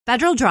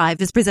Federal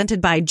Drive is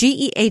presented by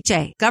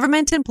GEHA,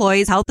 Government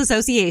Employees Health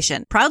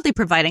Association, proudly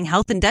providing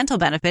health and dental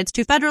benefits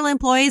to federal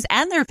employees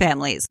and their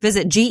families.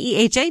 Visit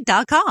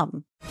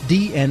GEHA.com.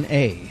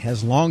 DNA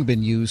has long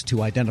been used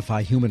to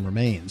identify human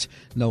remains,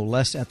 no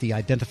less at the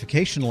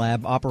identification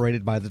lab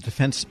operated by the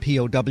Defense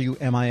POW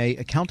MIA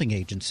Accounting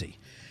Agency.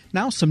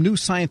 Now some new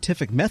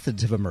scientific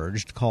methods have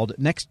emerged called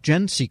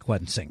next-gen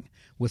sequencing.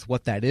 With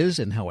what that is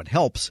and how it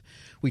helps,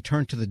 we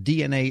turn to the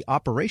DNA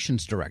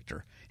Operations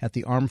Director at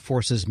the Armed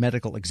Forces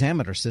Medical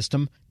Examiner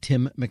System,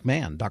 Tim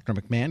McMahon. Dr.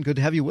 McMahon, good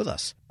to have you with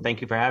us.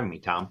 Thank you for having me,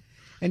 Tom.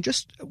 And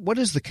just what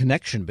is the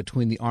connection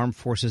between the Armed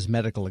Forces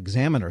Medical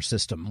Examiner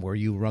System, where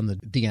you run the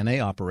DNA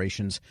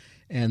operations,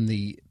 and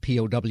the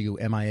POW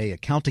MIA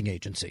Accounting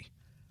Agency?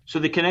 So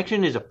the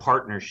connection is a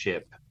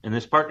partnership, and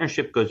this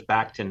partnership goes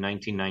back to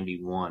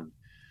 1991.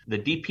 The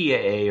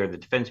DPAA, or the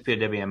Defense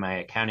POW MIA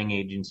Accounting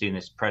Agency, and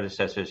its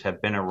predecessors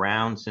have been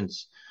around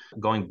since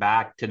going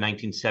back to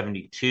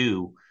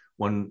 1972,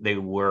 when they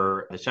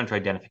were the Central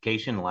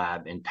Identification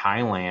Lab in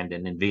Thailand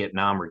and in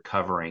Vietnam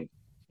recovering.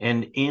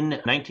 And in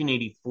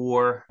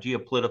 1984,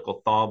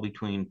 geopolitical thaw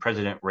between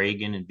President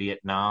Reagan and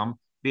Vietnam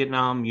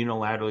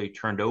unilaterally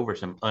turned over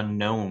some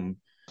unknown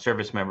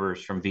service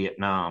members from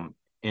Vietnam.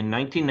 In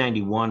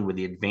 1991, with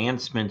the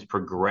advancements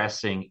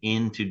progressing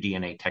into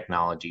DNA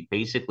technology,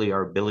 basically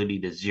our ability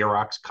to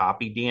Xerox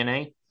copy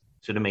DNA,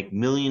 so to make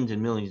millions and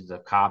millions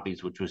of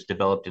copies, which was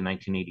developed in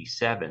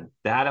 1987,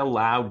 that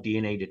allowed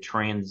DNA to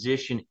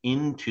transition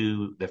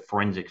into the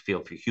forensic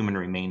field for human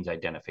remains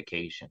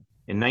identification.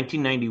 In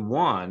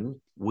 1991,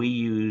 we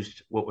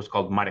used what was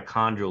called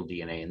mitochondrial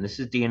DNA, and this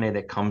is DNA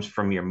that comes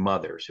from your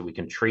mother, so we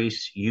can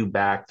trace you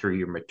back through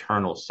your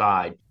maternal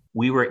side.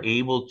 We were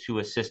able to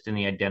assist in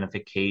the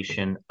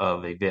identification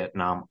of a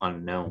Vietnam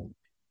unknown.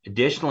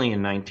 Additionally,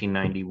 in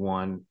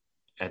 1991,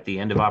 at the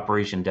end of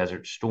Operation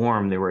Desert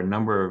Storm, there were a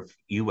number of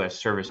U.S.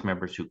 service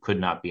members who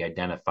could not be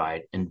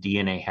identified, and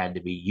DNA had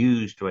to be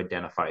used to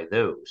identify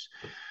those.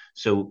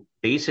 So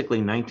basically,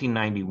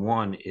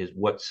 1991 is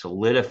what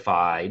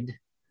solidified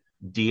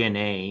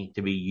DNA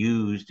to be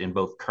used in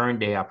both current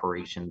day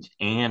operations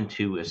and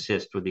to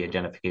assist with the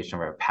identification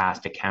of our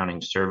past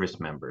accounting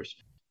service members.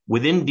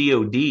 Within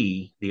DoD,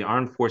 the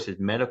Armed Forces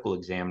Medical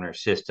Examiner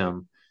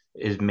System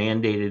is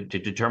mandated to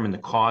determine the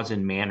cause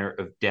and manner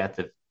of death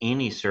of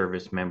any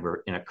service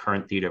member in a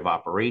current theater of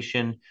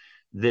operation.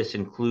 This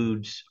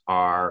includes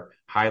our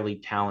highly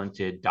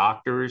talented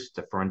doctors,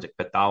 the forensic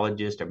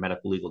pathologists, our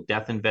medical legal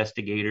death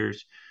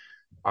investigators.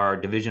 Our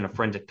Division of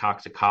Forensic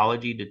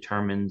Toxicology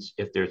determines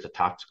if there's a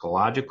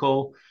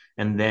toxicological,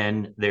 and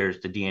then there's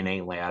the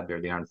DNA lab,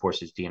 or the Armed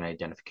Forces DNA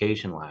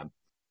Identification Lab.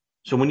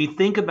 So when you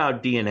think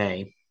about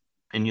DNA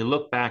and you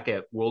look back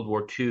at World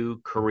War II,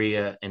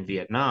 Korea, and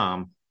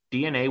Vietnam,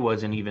 DNA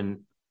wasn't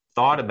even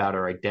thought about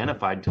or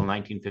identified until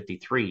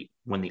 1953,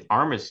 when the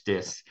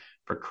armistice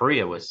for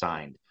Korea was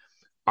signed.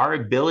 Our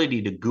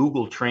ability to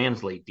Google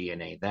translate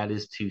DNA, that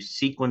is to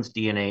sequence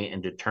DNA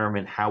and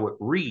determine how it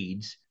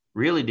reads,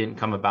 really didn't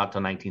come about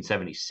till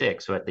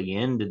 1976, so at the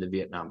end of the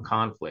Vietnam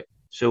conflict.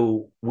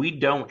 So we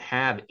don't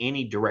have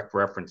any direct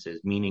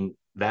references, meaning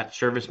that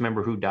service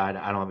member who died,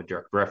 I don't have a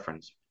direct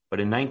reference. But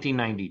in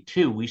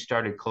 1992, we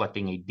started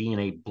collecting a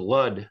DNA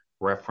blood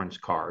reference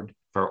card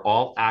for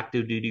all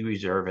active duty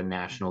reserve and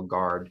National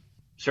Guard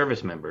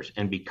service members.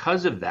 And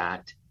because of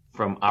that,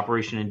 from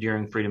Operation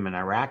Enduring Freedom and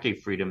Iraqi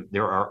Freedom,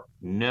 there are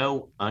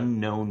no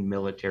unknown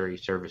military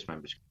service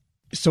members.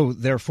 So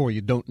therefore,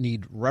 you don't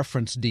need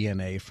reference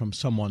DNA from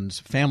someone's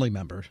family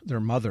member,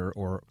 their mother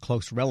or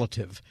close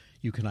relative.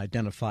 You can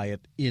identify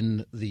it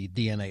in the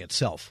DNA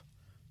itself.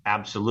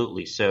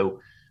 Absolutely. So,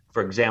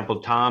 for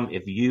example, Tom,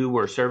 if you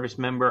were a service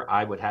member,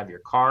 I would have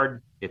your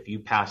card. If you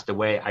passed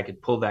away, I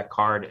could pull that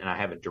card and I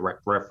have a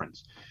direct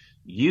reference.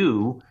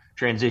 You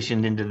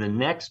transitioned into the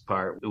next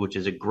part, which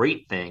is a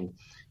great thing,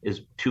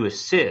 is to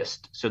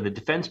assist. So the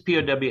Defense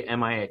POW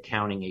MIA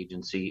Accounting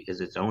Agency is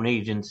its own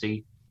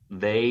agency.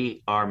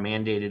 They are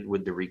mandated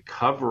with the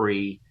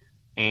recovery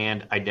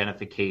and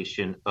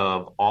identification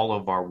of all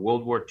of our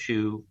World War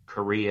II,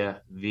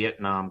 Korea,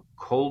 Vietnam,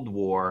 Cold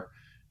War,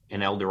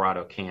 and El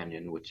Dorado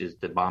Canyon, which is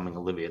the bombing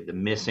of Libya, the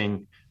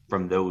missing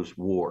from those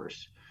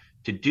wars.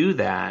 To do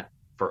that,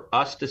 for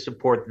us to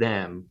support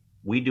them,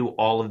 we do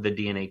all of the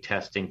DNA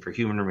testing for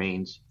human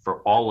remains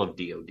for all of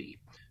DoD.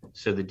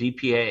 So the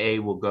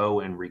DPAA will go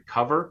and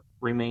recover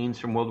remains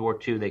from World War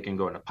II. They can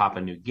go into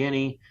Papua New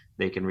Guinea.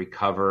 They can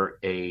recover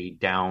a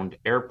downed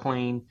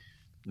airplane.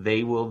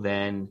 They will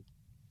then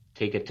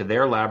take it to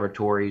their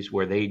laboratories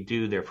where they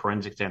do their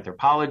forensics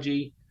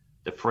anthropology,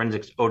 the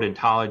forensics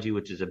odontology,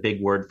 which is a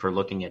big word for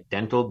looking at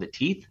dental, the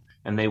teeth,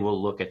 and they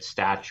will look at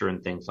stature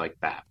and things like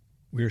that.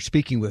 We're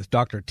speaking with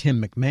Dr.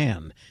 Tim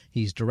McMahon.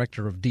 He's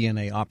Director of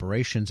DNA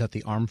Operations at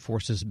the Armed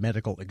Forces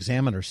Medical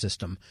Examiner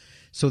System.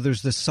 So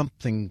there's this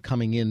something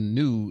coming in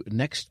new,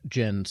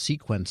 next-gen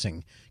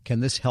sequencing.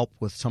 Can this help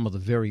with some of the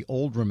very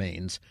old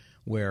remains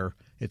where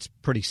it's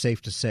pretty safe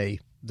to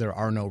say there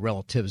are no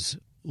relatives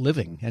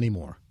living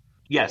anymore?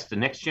 Yes, the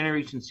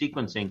next-generation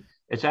sequencing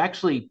is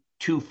actually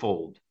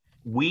twofold.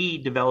 We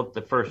developed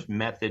the first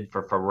method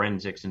for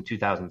forensics in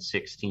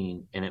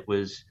 2016, and it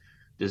was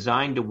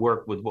designed to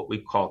work with what we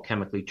call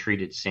chemically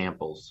treated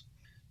samples.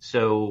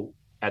 So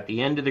at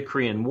the end of the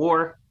Korean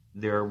War,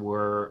 there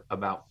were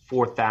about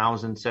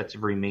 4,000 sets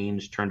of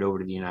remains turned over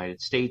to the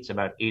United States.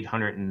 About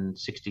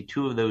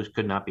 862 of those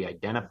could not be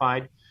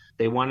identified.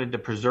 They wanted to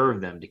preserve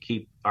them to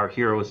keep our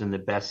heroes in the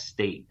best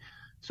state.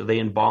 So they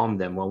embalmed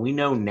them. Well, we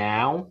know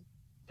now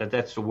that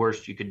that's the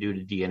worst you could do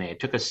to DNA. It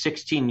took us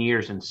 16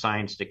 years in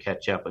science to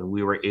catch up, and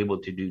we were able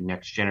to do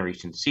next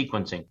generation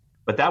sequencing.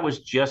 But that was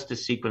just to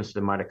sequence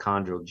the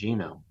mitochondrial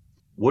genome.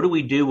 What do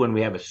we do when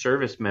we have a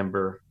service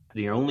member,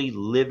 the only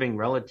living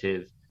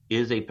relative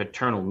is a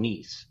paternal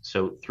niece?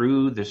 So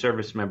through the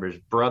service member's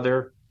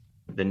brother,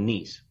 the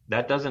niece.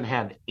 That doesn't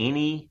have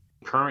any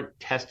current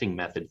testing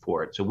method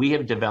for it. So we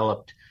have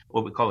developed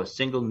what we call a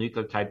single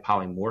nucleotide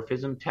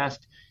polymorphism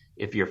test.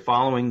 If you're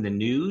following the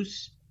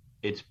news,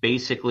 it's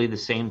basically the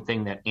same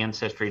thing that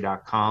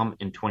Ancestry.com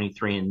and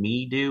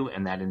 23andMe do,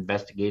 and that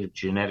investigative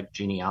genetic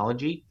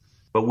genealogy.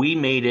 But we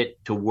made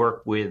it to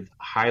work with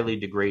highly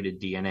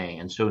degraded DNA.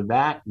 And so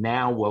that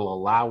now will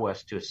allow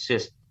us to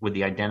assist with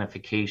the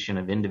identification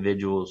of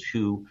individuals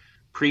who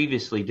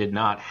previously did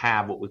not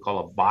have what we call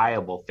a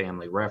viable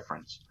family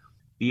reference.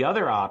 The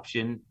other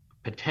option,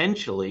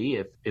 potentially,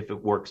 if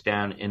it works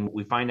down and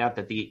we find out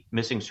that the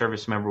missing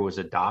service member was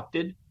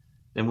adopted,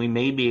 then we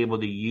may be able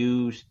to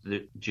use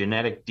the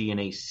genetic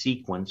DNA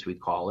sequence, we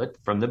call it,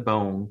 from the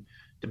bone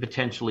to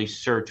potentially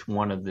search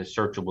one of the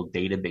searchable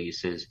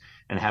databases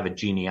and have a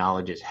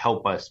genealogist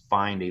help us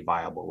find a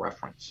viable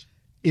reference.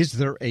 Is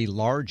there a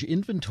large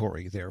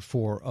inventory,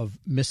 therefore, of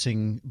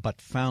missing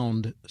but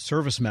found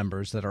service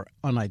members that are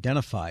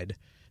unidentified,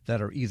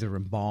 that are either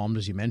embalmed,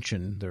 as you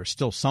mentioned? There are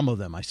still some of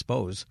them, I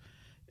suppose.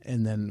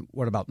 And then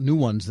what about new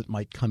ones that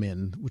might come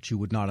in, which you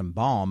would not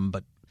embalm,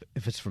 but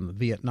if it's from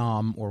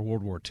Vietnam or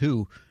World War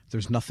II,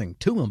 there's nothing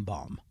to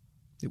embalm.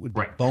 It would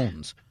be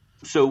bones.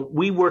 So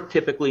we work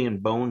typically in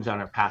bones on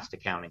our past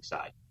accounting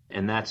side,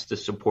 and that's to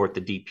support the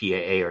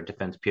DPAA, or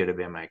Defense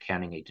POWMI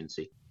Accounting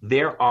Agency.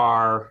 There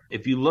are,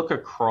 if you look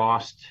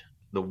across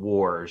the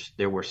wars,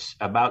 there were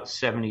about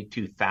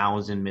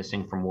 72,000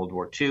 missing from World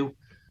War II.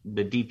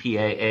 The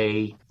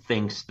DPAA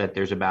thinks that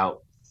there's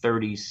about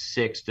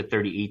 36 to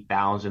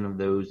 38,000 of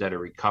those that are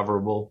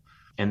recoverable.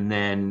 And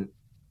then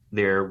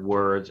there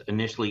was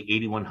initially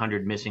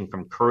 8,100 missing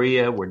from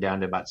Korea. We're down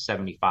to about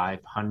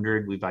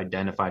 7,500. We've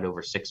identified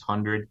over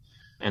 600.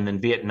 And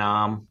then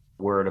Vietnam,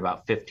 we're at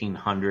about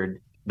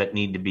 1,500 that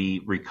need to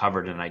be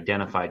recovered and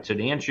identified. So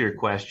to answer your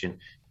question,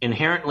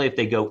 inherently, if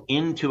they go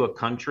into a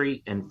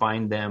country and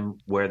find them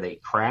where they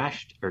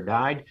crashed or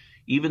died,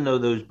 even though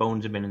those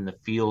bones have been in the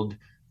field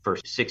for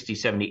 60,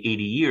 70,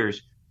 80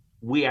 years,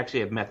 we actually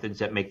have methods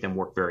that make them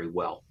work very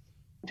well.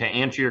 To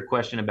answer your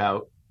question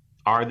about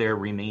are there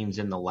remains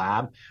in the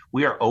lab,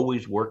 we are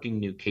always working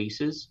new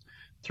cases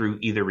through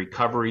either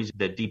recoveries,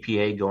 the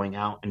DPA going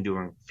out and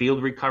doing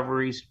field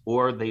recoveries,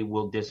 or they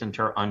will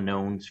disinter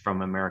unknowns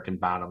from American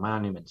battle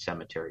monument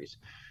cemeteries.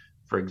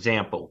 For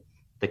example,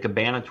 the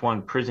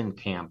Cabanatuan prison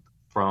camp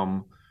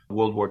from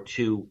World War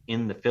II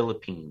in the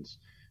Philippines.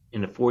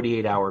 In a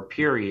 48-hour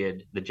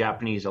period, the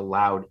Japanese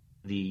allowed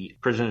the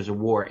prisoners of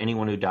war,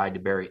 anyone who died,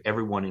 to bury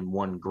everyone in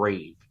one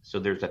grave. So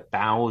there's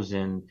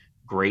 1,000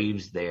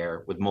 graves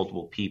there with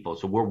multiple people.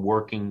 So we're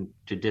working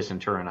to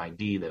disinter and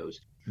ID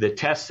those. The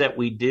tests that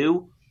we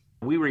do,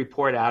 we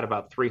report out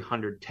about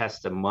 300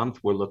 tests a month.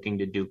 We're looking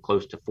to do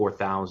close to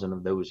 4,000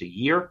 of those a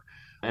year.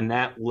 And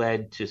that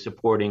led to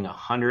supporting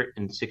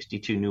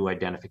 162 new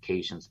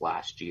identifications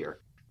last year.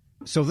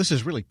 So this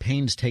is really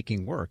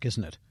painstaking work,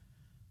 isn't it?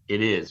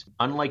 It is.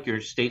 Unlike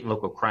your state and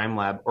local crime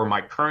lab or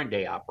my current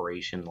day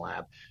operation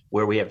lab,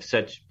 where we have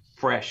such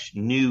fresh,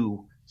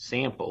 new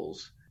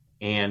samples,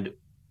 and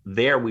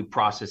there we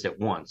process it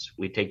once.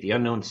 We take the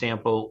unknown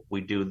sample,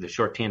 we do the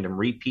short tandem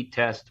repeat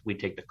test, we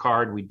take the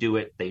card, we do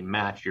it, they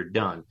match, you're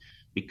done.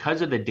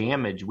 Because of the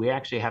damage, we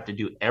actually have to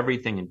do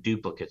everything in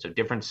duplicate. So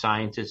different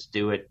scientists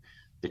do it,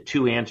 the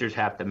two answers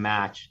have to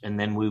match, and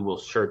then we will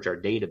search our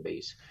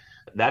database.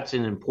 That's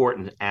an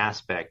important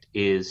aspect,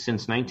 is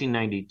since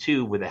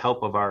 1992, with the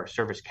help of our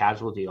service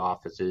casualty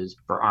offices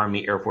for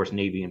Army, Air Force,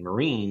 Navy, and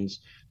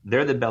Marines,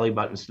 they're the belly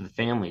buttons to the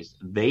families.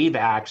 They've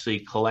actually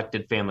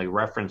collected family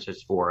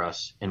references for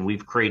us, and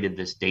we've created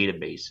this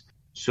database.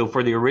 So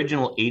for the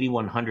original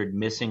 8,100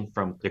 missing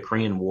from the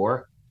Korean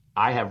War,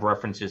 I have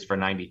references for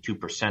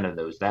 92% of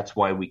those. That's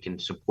why we can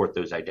support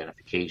those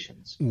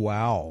identifications.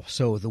 Wow.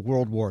 So the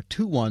World War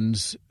II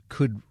ones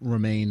could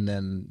remain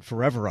then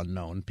forever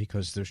unknown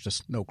because there's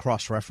just no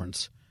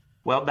cross-reference.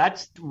 Well,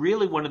 that's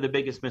really one of the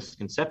biggest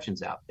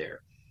misconceptions out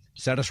there.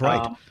 Set us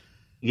right.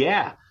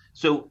 Yeah.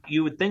 So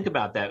you would think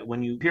about that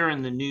when you hear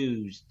in the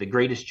news, the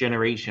greatest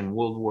generation, the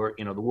World War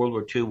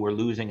II, we're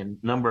losing a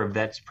number of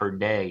vets per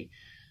day.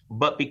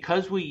 But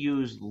because we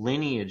use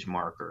lineage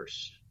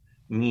markers,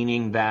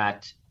 meaning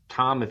that,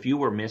 Tom, if you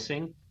were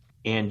missing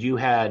and you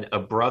had a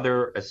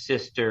brother, a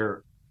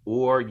sister,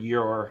 or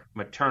your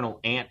maternal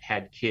aunt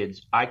had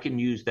kids, I can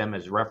use them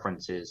as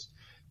references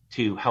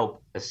to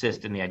help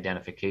assist in the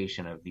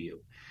identification of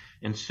you.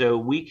 And so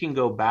we can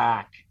go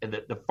back.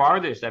 The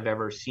farthest I've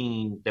ever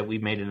seen that we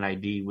made an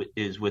ID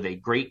is with a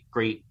great,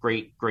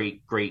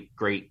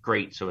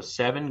 so a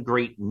 7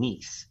 great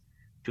niece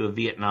to a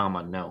Vietnam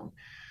unknown.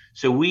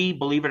 So we,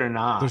 believe it or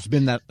not, there's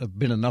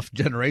been enough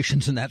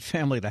generations in that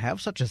family to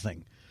have such a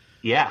thing.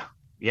 Yeah.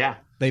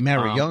 They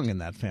marry young in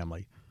that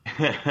family.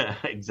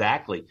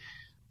 Exactly.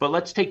 But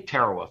let's take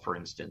Tarawa, for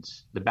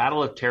instance. The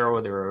Battle of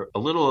Tarawa, there are a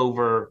little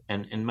over,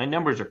 and my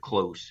numbers are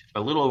close, a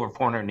little over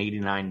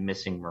 489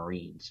 missing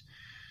Marines.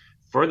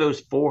 For those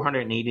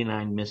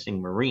 489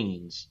 missing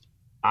Marines,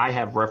 I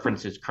have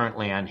references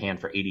currently on hand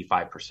for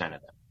 85%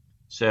 of them.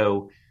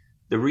 So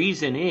the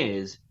reason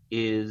is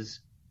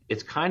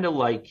it's kind of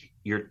like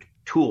your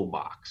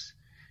toolbox.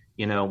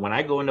 You know, when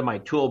I go into my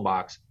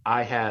toolbox,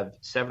 I have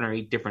 7 or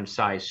 8 different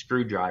size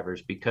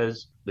screwdrivers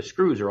because the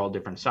screws are all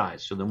different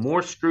size. So the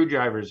more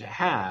screwdrivers I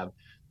have,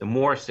 the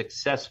more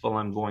successful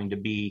I'm going to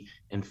be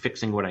in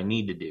fixing what I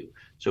need to do.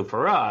 So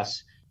for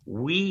us,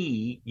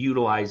 we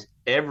utilize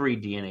every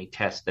DNA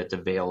test that's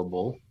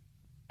available,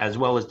 as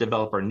well as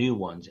develop our new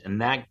ones.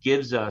 And that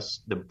gives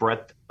us the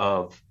breadth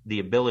of the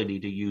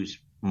ability to use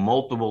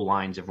multiple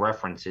lines of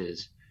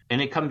references.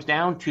 And it comes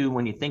down to,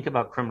 when you think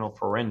about criminal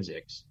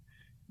forensics,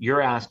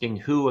 you're asking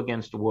who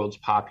against the world's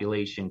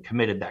population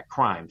committed that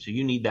crime. So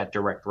you need that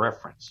direct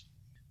reference.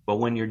 But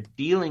when you're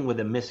dealing with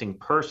a missing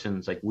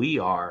persons like we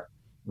are,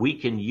 we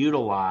can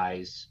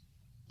utilize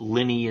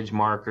lineage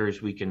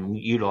markers, we can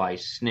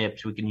utilize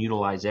SNPs, we can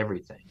utilize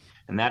everything.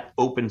 And that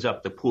opens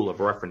up the pool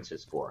of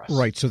references for us.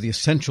 Right. So the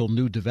essential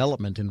new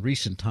development in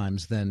recent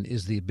times then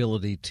is the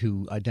ability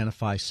to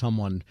identify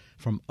someone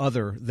from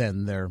other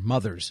than their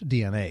mother's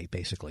DNA,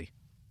 basically.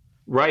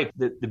 Right.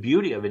 The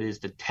beauty of it is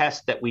the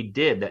test that we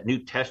did, that new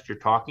test you're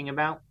talking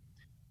about,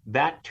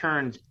 that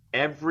turns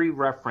every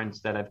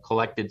reference that I've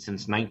collected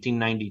since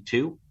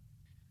 1992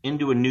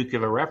 into a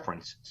nuclear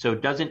reference. So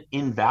it doesn't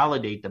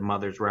invalidate the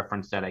mother's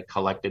reference that I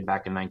collected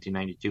back in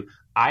 1992.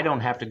 I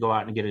don't have to go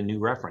out and get a new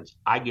reference.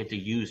 I get to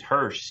use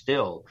her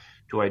still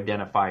to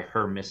identify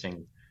her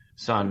missing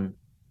son.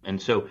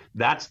 And so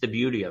that's the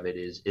beauty of it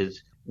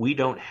is we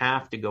don't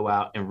have to go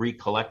out and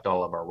recollect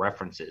all of our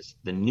references.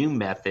 The new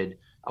method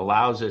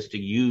allows us to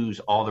use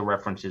all the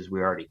references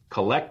we already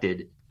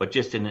collected, but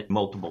just in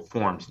multiple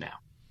forms now.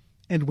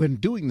 And when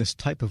doing this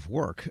type of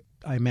work,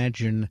 I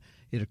imagine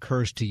it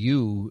occurs to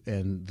you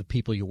and the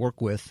people you work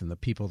with and the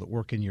people that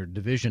work in your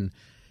division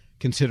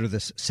consider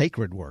this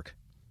sacred work.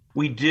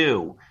 We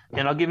do.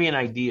 And I'll give you an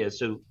idea.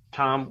 So,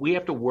 Tom, we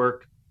have to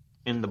work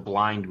in the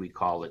blind, we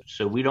call it.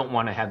 So we don't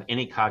want to have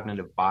any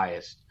cognitive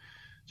bias.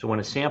 So when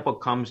a sample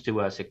comes to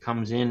us, it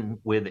comes in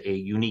with a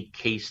unique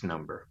case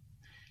number.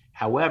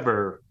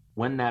 However,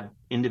 when that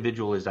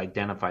individual is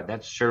identified,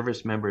 that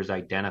service member is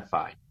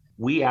identified,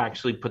 we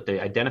actually put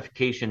the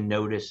identification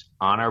notice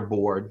on our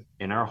board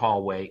in our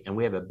hallway, and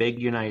we have a big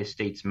United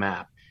States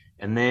map.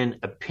 And then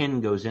a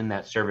pin goes in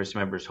that service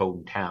member's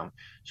hometown.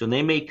 So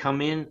they may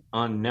come in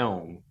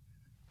unknown,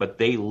 but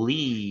they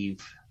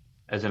leave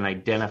as an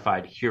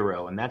identified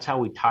hero. And that's how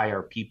we tie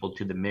our people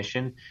to the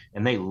mission.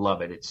 And they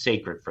love it. It's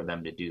sacred for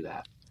them to do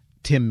that.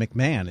 Tim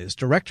McMahon is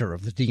director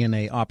of the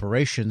DNA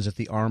operations at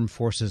the Armed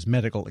Forces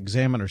Medical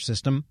Examiner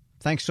System.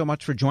 Thanks so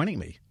much for joining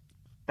me.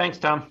 Thanks,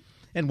 Tom.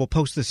 And we'll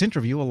post this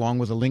interview along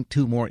with a link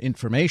to more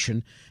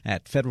information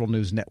at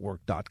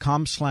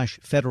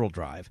federalnewsnetwork.com/Federal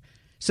Drive.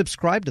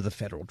 Subscribe to the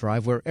Federal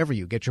Drive wherever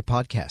you get your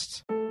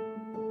podcasts.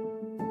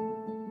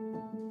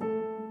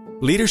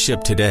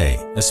 Leadership today,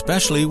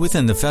 especially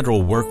within the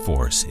federal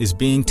workforce, is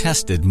being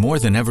tested more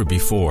than ever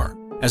before.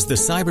 As the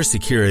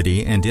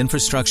Cybersecurity and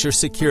Infrastructure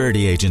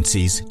Security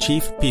Agency's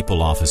Chief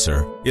People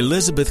Officer,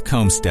 Elizabeth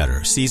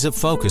Comstetter sees a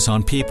focus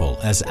on people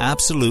as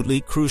absolutely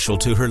crucial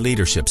to her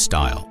leadership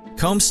style.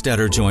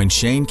 Comstetter joined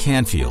Shane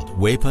Canfield,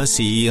 WEPA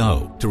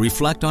CEO, to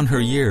reflect on her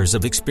years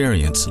of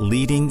experience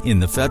leading in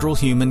the federal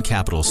human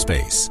capital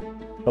space.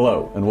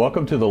 Hello, and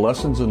welcome to the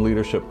Lessons in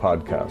Leadership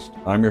podcast.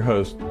 I'm your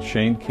host,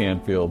 Shane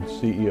Canfield,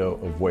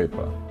 CEO of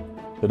WEPA.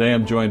 Today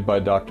I'm joined by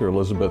Dr.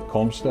 Elizabeth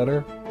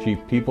Comstetter,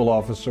 Chief People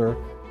Officer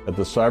at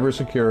the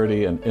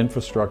Cybersecurity and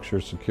Infrastructure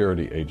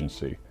Security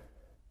Agency.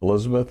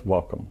 Elizabeth,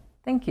 welcome.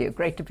 Thank you.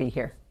 Great to be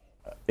here.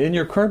 In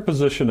your current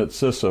position at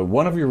CISA,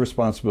 one of your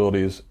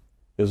responsibilities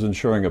is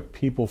ensuring a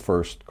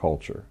people-first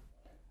culture.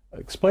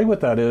 Explain what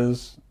that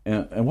is,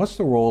 and what's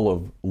the role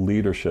of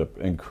leadership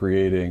in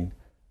creating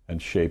and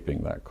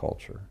shaping that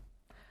culture?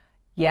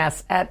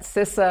 Yes, at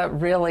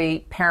CISA,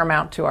 really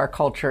paramount to our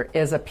culture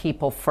is a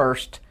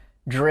people-first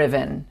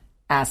driven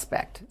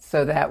aspect,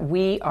 so that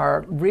we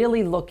are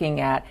really looking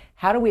at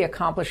how do we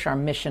accomplish our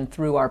mission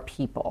through our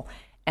people.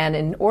 And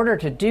in order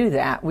to do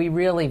that, we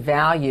really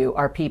value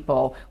our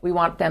people. We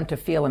want them to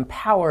feel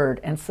empowered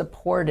and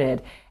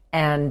supported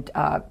and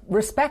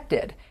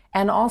respected.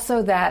 and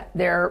also that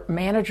their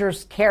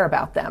managers care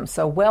about them.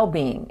 So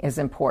well-being is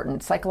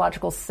important.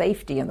 Psychological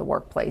safety in the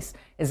workplace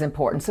is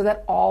important so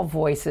that all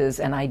voices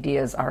and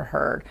ideas are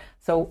heard.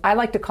 So I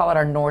like to call it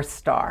our North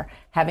Star.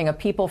 Having a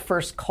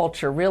people-first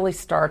culture really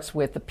starts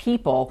with the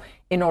people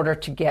in order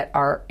to get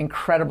our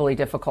incredibly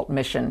difficult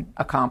mission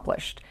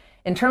accomplished.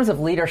 In terms of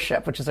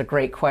leadership, which is a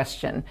great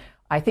question,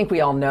 I think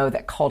we all know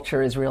that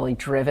culture is really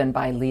driven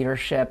by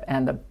leadership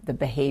and the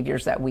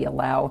behaviors that we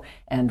allow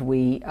and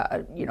we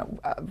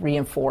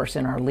reinforce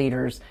in our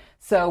leaders.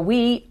 So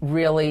we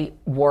really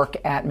work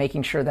at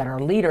making sure that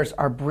our leaders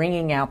are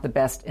bringing out the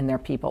best in their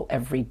people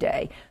every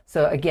day.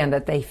 So again,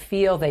 that they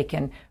feel they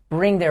can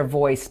bring their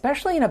voice,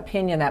 especially an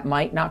opinion that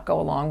might not go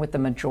along with the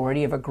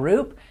majority of a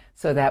group,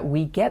 so that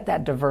we get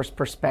that diverse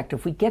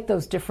perspective, we get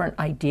those different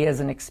ideas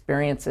and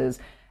experiences.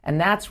 And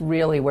that's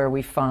really where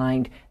we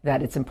find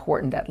that it's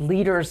important that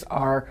leaders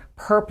are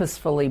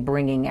purposefully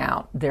bringing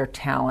out their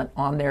talent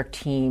on their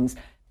teams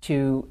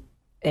to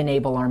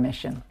enable our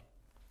mission.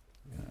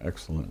 Yeah,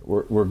 excellent.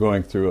 We're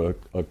going through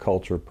a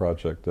culture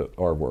project at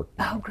our work.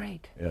 Oh,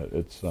 great. Yeah,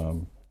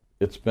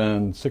 it's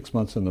been 6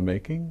 months in the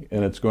making,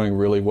 and it's going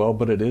really well,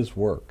 but it is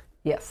work.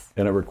 Yes.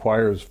 And it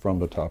requires from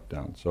the top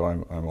down. So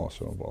I'm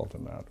also involved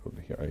in that.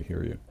 I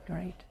hear you.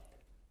 Great.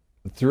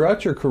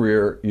 Throughout your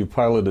career, you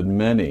piloted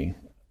many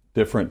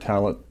different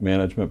talent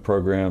management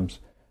programs,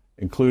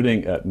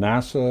 including at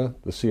NASA,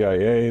 the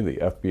CIA, the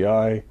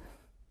FBI,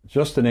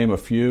 just to name a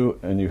few,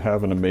 and you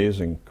have an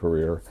amazing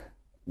career.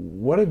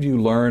 What have you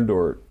learned,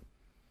 or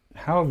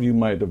how have you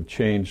might have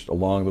changed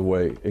along the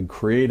way in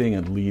creating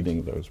and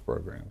leading those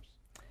programs?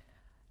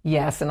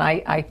 Yes, and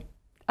I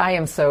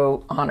am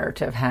so honored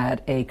to have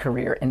had a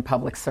career in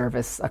public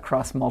service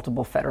across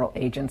multiple federal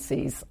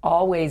agencies,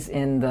 always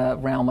in the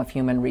realm of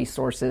human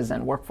resources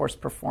and workforce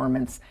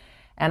performance.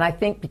 And I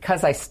think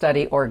because I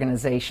study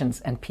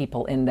organizations and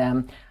people in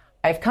them,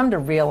 I've come to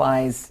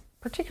realize,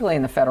 particularly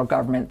in the federal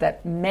government,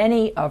 that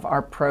many of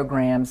our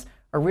programs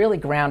are really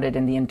grounded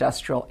in the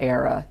industrial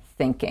era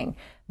thinking,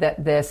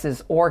 that this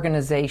is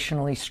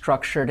organizationally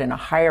structured in a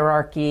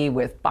hierarchy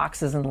with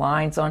boxes and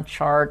lines on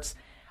charts,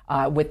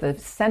 with the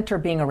center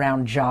being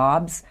around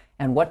jobs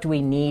and what do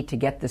we need to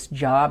get this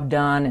job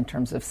done in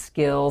terms of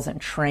skills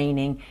and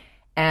training.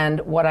 And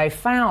what I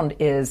found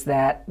is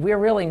that we're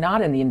really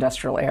not in the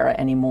industrial era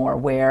anymore,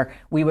 where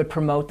we would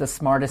promote the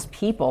smartest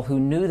people who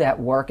knew that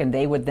work, and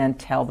they would then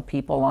tell the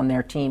people on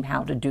their team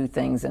how to do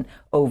things and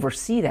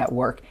oversee that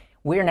work.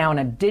 We're now in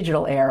a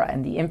digital era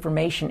and the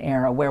information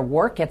era, where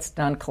work gets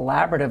done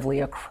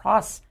collaboratively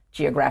across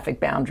geographic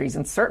boundaries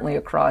and certainly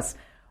across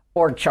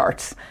org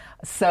charts.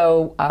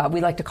 So we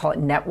like to call it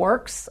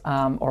networks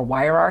or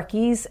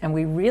hierarchies, and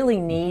we really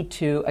need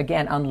to,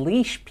 again,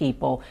 unleash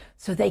people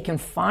so they can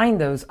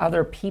find those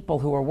other people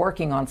who are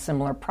working on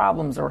similar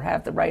problems or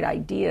have the right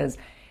ideas.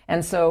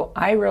 And so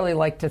I really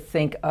like to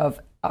think of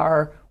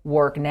our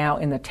work now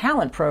in the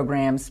talent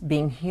programs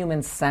being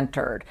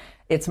human-centered.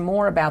 It's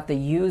more about the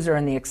user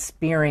and the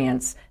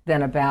experience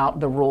than about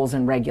the rules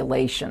and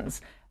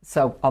regulations.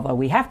 So although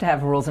we have to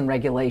have rules and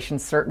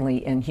regulations,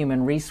 certainly in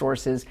human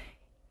resources,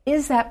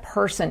 is that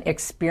person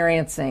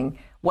experiencing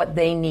what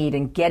they need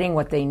and getting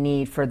what they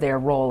need for their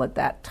role at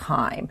that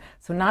time?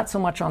 So not so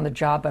much on the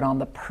job, but on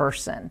the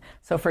person.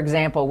 So for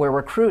example, we're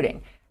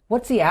recruiting.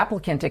 What's the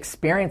applicant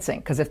experiencing?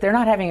 Because if they're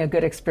not having a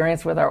good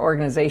experience with our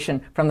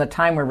organization from the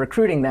time we're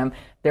recruiting them,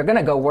 they're going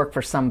to go work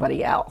for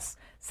somebody else.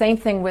 Same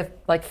thing with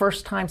like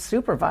first-time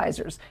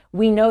supervisors.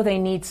 We know they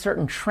need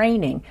certain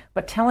training,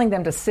 but telling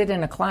them to sit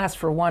in a class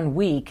for 1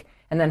 week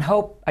and then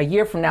hope a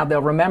year from now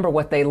they'll remember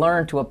what they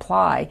learned to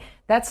apply,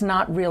 that's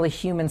not really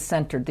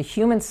human-centered. The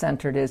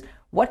human-centered is,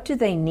 what do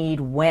they need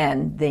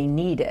when they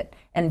need it?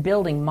 And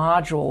building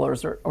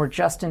modules or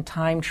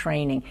just-in-time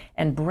training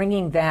and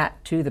bringing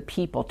that to the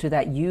people, to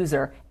that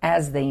user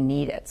as they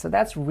need it. So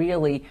that's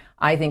really,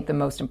 I think, the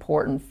most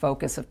important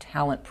focus of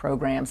talent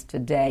programs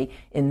today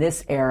in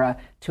this era,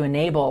 to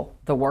enable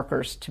the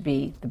workers to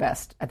be the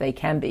best they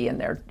can be in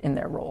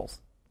their roles.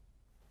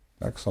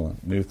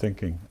 Excellent. New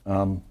thinking.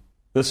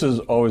 This is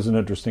always an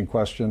interesting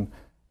question.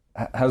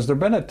 Has there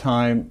been a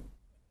time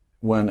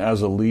when,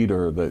 as a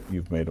leader, that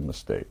you've made a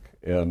mistake?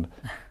 And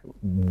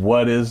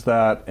what is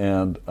that?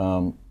 And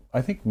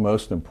I think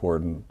most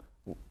important,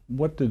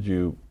 what did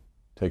you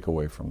take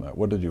away from that?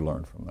 What did you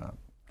learn from that?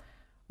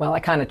 Well, I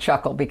kind of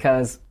chuckle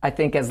because I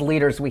think as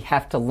leaders we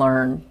have to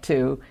learn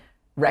to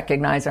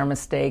recognize our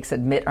mistakes,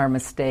 admit our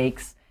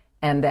mistakes,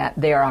 and that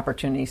they are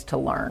opportunities to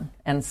learn.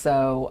 And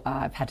so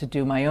I've had to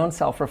do my own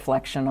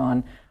self-reflection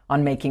on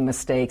making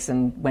mistakes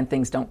and when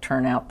things don't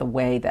turn out the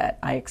way that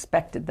I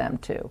expected them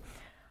to.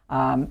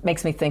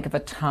 Makes me think of a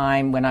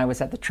time when I was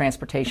at the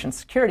Transportation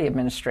Security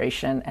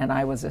Administration and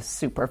I was a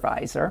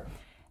supervisor,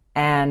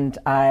 and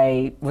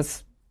I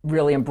was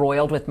really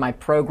embroiled with my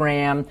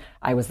program.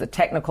 I was the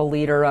technical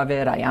leader of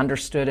it. I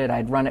understood it.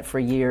 I'd run it for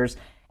years,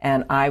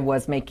 and I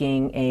was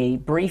making a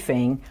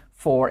briefing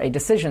for a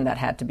decision that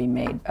had to be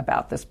made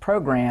about this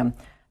program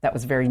that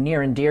was very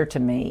near and dear to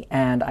me.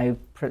 And I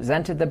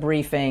presented the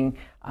briefing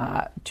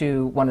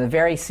to one of the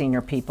very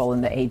senior people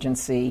in the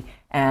agency,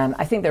 And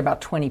I think there are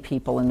about 20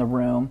 people in the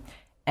room.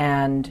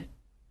 And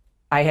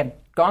I had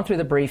gone through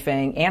the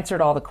briefing,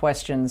 answered all the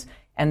questions,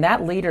 and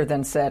that leader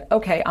then said,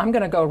 okay, I'm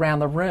going to go around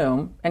the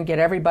room and get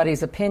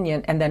everybody's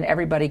opinion, and then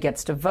everybody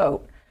gets to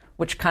vote,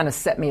 which kind of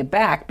set me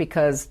aback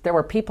because there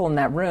were people in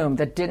that room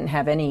that didn't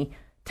have any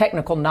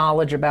technical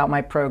knowledge about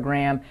my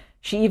program.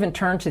 She even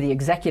turned to the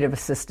executive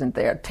assistant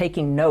there,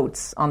 taking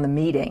notes on the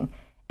meeting,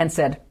 and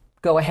said,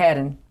 go ahead,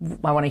 and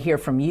I want to hear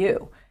from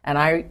you. And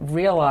I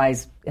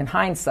realized, in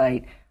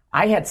hindsight,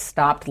 I had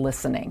stopped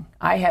listening.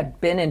 I had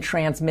been in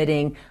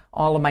transmitting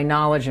all of my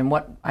knowledge and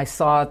what I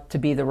saw to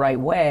be the right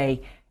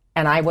way,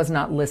 and I was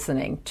not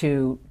listening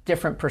to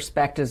different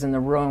perspectives in the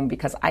room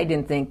because I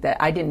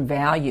didn't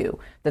value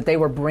that they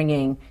were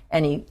bringing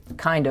any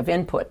kind of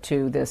input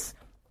to this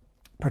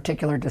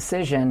particular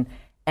decision.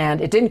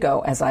 And it didn't go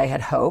as I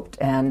had hoped,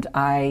 and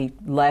I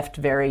left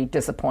very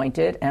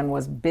disappointed and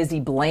was busy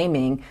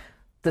blaming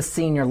the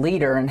senior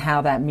leader and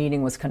how that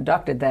meeting was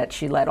conducted, that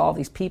she let all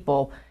these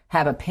people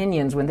have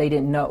opinions when they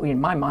didn't know,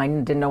 in my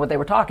mind, didn't know what they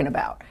were talking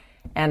about.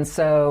 And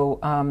so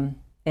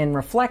in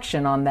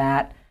reflection on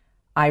that,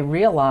 I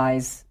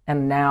realize,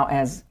 and now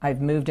as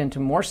I've moved into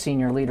more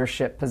senior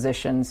leadership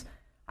positions,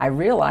 I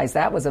realize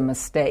that was a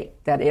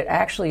mistake, that it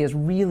actually is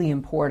really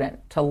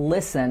important to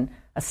listen,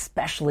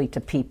 especially to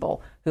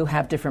people who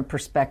have different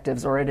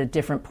perspectives or at a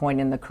different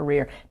point in the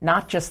career,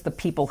 not just the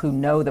people who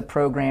know the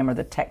program or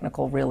the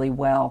technical really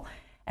well.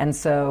 And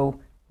so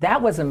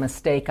that was a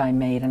mistake I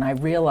made, and I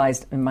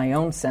realized in my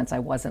own sense I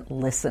wasn't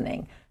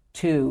listening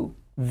to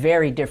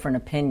very different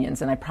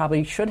opinions, and I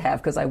probably should have,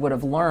 because I would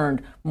have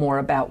learned more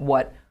about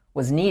what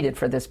was needed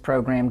for this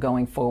program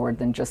going forward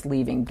than just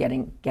leaving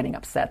getting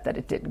upset that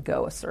it didn't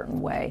go a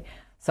certain way.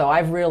 So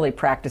I've really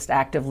practiced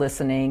active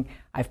listening.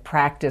 I've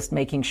practiced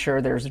making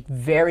sure there's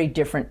very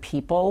different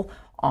people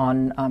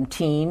on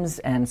teams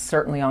and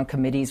certainly on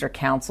committees or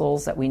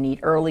councils, that we need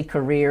early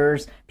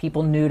careers,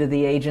 people new to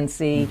the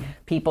agency,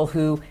 people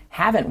who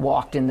haven't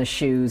walked in the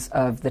shoes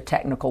of the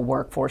technical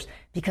workforce,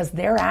 because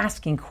they're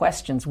asking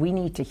questions we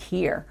need to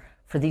hear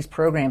for these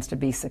programs to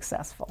be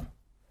successful.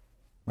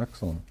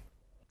 Excellent.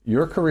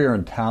 Your career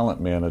in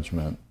talent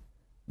management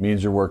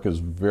means your work is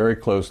very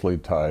closely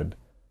tied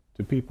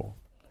to people.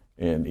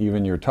 And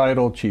even your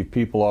title, Chief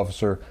People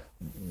Officer,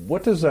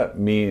 what does that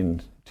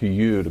mean to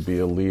you to be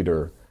a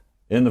leader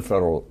in the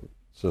federal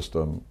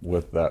system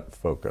with that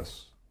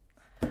focus?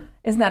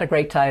 Isn't that a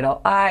great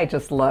title? I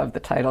just love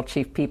the title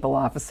Chief People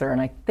Officer, and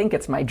I think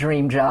it's my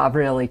dream job,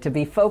 really, to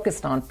be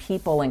focused on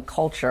people and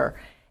culture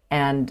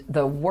and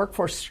the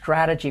workforce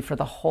strategy for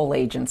the whole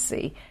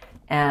agency.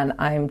 And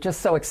I'm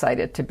just so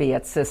excited to be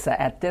at CISA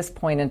at this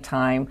point in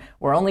time.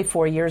 We're only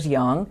 4 years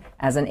young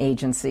as an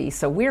agency,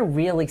 so we're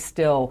really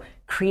still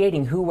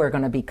creating who we're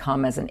going to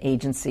become as an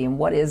agency and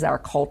what is our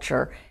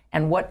culture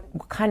and what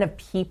kind of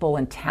people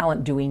and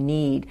talent do we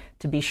need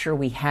to be sure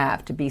we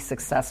have to be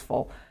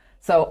successful.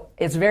 So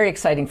it's very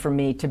exciting for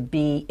me to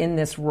be in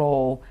this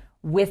role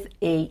with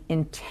a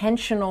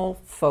intentional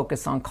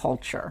focus on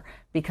culture,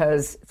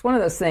 because it's one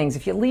of those things,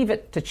 if you leave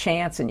it to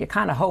chance and you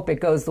kind of hope it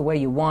goes the way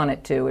you want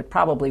it to, it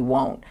probably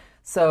won't.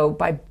 So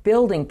by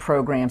building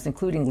programs,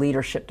 including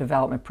leadership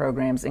development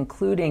programs,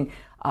 including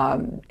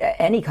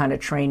any kind of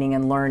training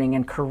and learning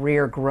and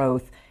career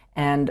growth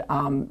and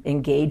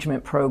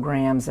engagement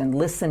programs and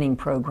listening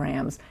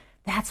programs,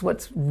 that's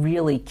what's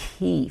really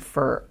key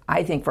for,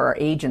 I think, for our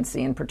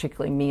agency, and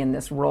particularly me in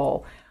this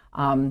role.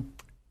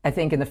 I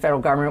think in the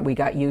federal government, we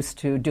got used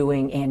to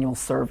doing annual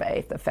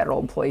survey, the Federal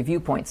Employee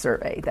Viewpoint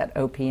Survey that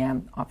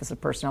OPM, Office of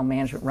Personnel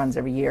Management, runs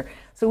every year.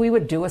 So we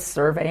would do a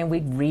survey and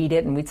we'd read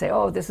it and we'd say,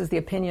 oh, this is the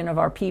opinion of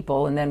our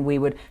people. And then we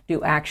would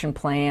do action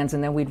plans,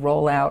 and then we'd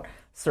roll out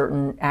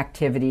certain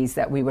activities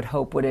that we would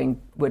hope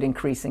would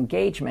increase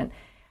engagement.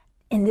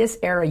 In this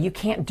era, you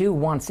can't do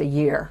once a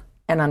year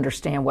and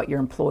understand what your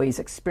employees'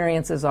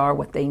 experiences are,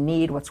 what they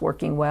need, what's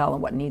working well,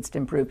 and what needs to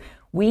improve.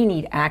 We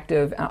need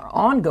active,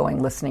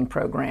 ongoing listening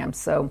programs.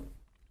 So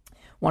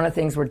one of the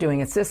things we're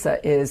doing at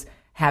CISA is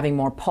having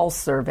more pulse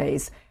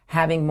surveys,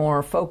 having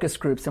more focus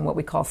groups and what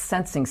we call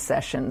sensing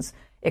sessions,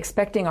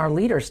 expecting our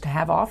leaders to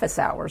have office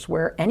hours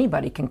where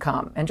anybody can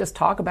come and just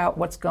talk about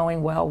what's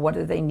going well, what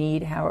do they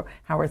need, how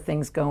are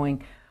things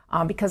going,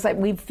 because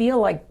we feel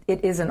like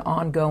it is an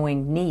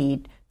ongoing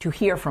need to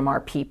hear from our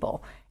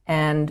people.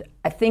 And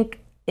I think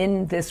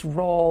in this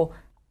role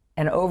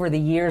and over the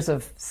years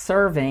of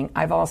serving,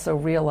 I've also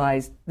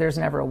realized there's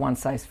never a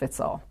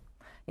one-size-fits-all.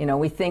 You know,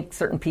 we think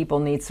certain people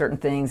need certain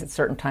things at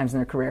certain times in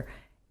their career.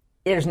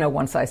 There's no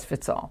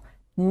one-size-fits-all.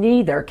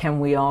 Neither can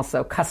we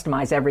also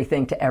customize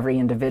everything to every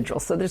individual.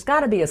 So there's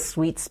got to be a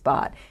sweet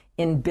spot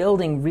in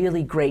building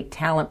really great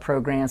talent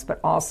programs, but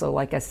also,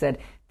 like I said,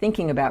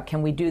 thinking about,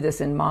 can we do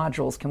this in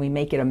modules? Can we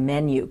make it a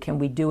menu? Can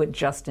we do it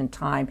just in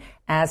time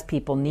as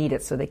people need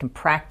it so they can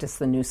practice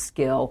the new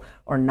skill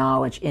or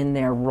knowledge in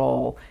their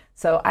role?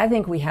 So I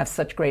think we have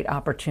such great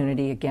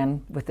opportunity,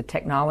 again, with the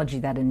technology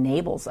that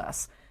enables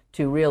us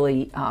to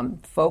really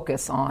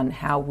focus on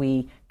how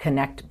we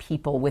connect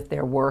people with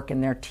their work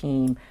and their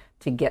team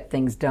to get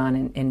things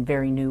done in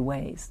very new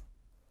ways.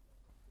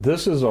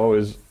 This is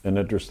always an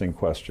interesting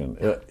question.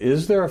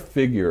 Is there a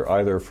figure,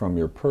 either from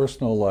your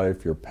personal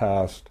life, your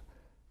past,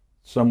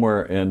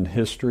 somewhere in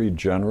history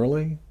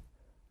generally,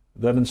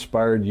 that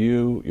inspired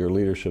you, your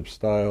leadership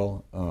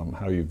style,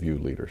 how you view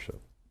leadership?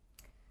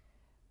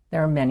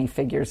 There are many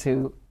figures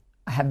who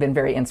have been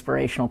very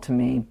inspirational to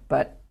me,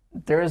 but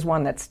there is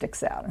one that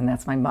sticks out, and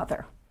that's my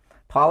mother,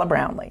 Paula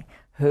Brownlee,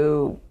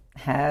 who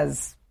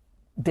has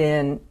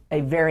been a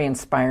very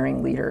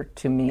inspiring leader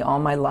to me all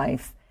my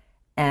life.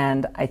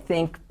 And I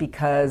think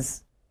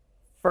because,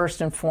 first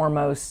and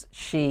foremost,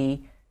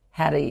 she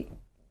had a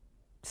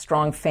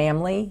strong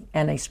family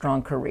and a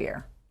strong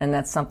career. And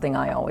that's something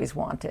I always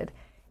wanted.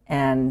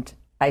 And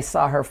I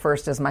saw her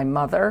first as my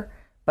mother,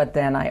 but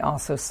then I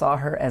also saw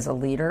her as a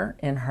leader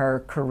in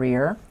her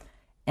career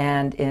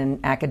and in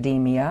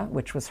academia,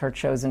 which was her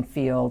chosen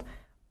field.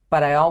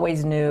 But I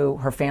always knew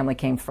her family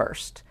came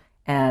first.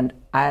 And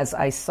as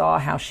I saw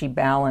how she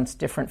balanced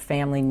different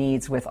family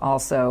needs with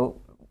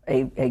also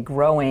a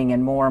growing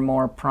and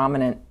more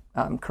prominent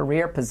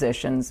career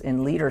positions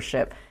in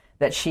leadership,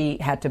 that she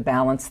had to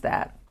balance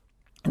that.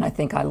 And I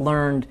think I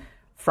learned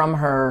from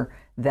her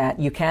that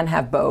you can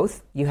have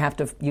both. You have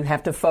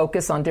to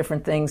focus on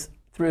different things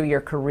through your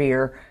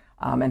career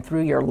and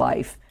through your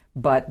life,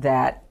 but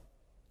that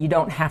you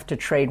don't have to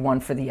trade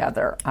one for the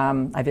other.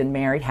 I've been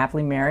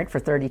happily married for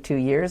 32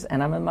 years,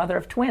 and I'm a mother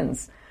of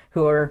twins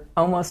who are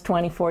almost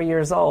 24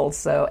 years old.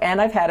 And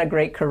I've had a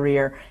great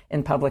career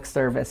in public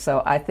service.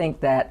 So I think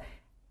that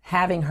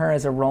having her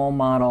as a role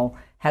model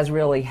has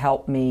really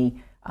helped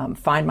me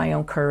find my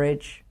own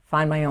courage,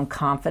 find my own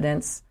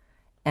confidence,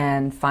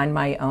 and find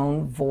my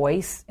own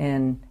voice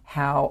in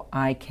how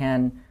I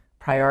can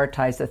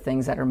prioritize the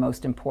things that are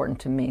most important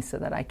to me so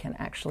that I can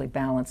actually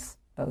balance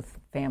both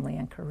family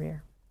and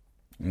career.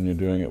 And you're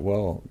doing it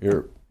well.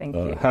 Thank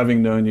you.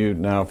 Having known you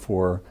now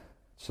for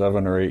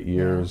 7 or 8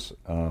 years,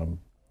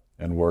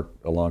 and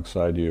worked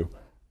alongside you,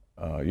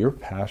 your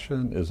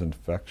passion is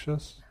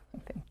infectious.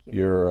 Thank you.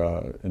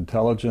 Your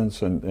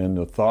intelligence and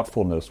the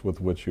thoughtfulness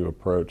with which you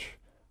approach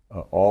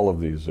all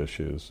of these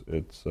issues,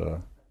 it's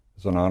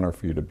an honor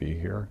for you to be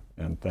here,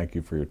 and thank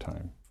you for your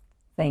time.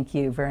 Thank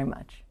you very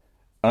much.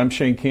 I'm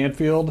Shane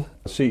Canfield,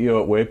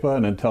 CEO at WEPA,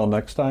 and until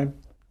next time,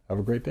 have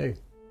a great day.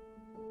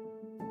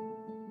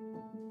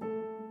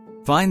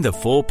 Find the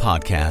full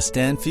podcast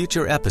and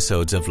future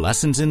episodes of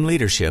Lessons in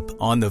Leadership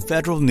on the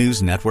Federal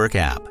News Network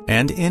app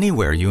and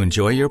anywhere you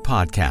enjoy your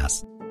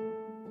podcasts.